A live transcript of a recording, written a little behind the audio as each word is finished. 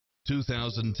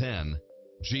2010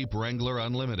 Jeep Wrangler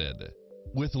Unlimited.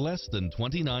 With less than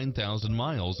 29,000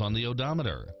 miles on the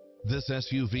odometer, this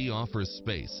SUV offers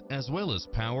space as well as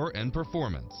power and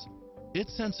performance.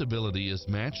 Its sensibility is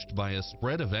matched by a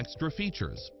spread of extra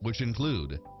features, which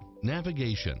include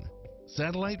navigation,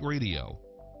 satellite radio,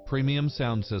 premium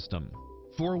sound system,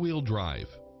 four-wheel drive,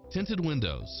 tinted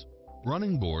windows,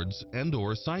 running boards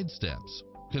and/or side steps,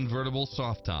 convertible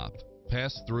soft top,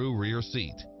 pass-through rear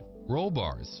seat, roll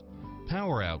bars,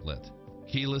 power outlet,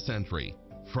 keyless entry,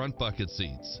 front bucket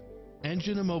seats,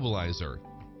 engine immobilizer,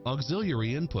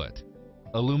 auxiliary input,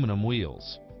 aluminum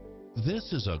wheels.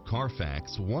 This is a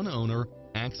Carfax one-owner,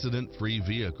 accident-free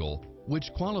vehicle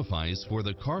which qualifies for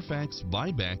the Carfax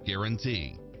buyback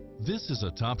guarantee. This is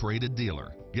a top-rated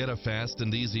dealer. Get a fast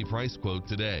and easy price quote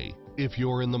today. If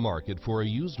you're in the market for a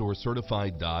used or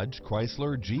certified Dodge,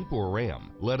 Chrysler, Jeep, or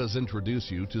Ram, let us introduce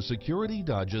you to Security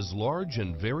Dodge's large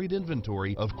and varied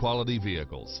inventory of quality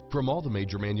vehicles from all the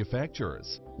major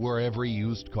manufacturers, where every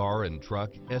used car and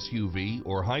truck, SUV,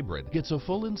 or hybrid gets a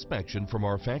full inspection from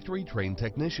our factory-trained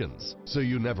technicians, so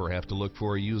you never have to look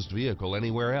for a used vehicle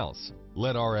anywhere else.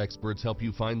 Let our experts help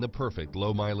you find the perfect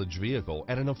low-mileage vehicle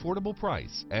at an affordable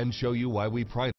price and show you why we pride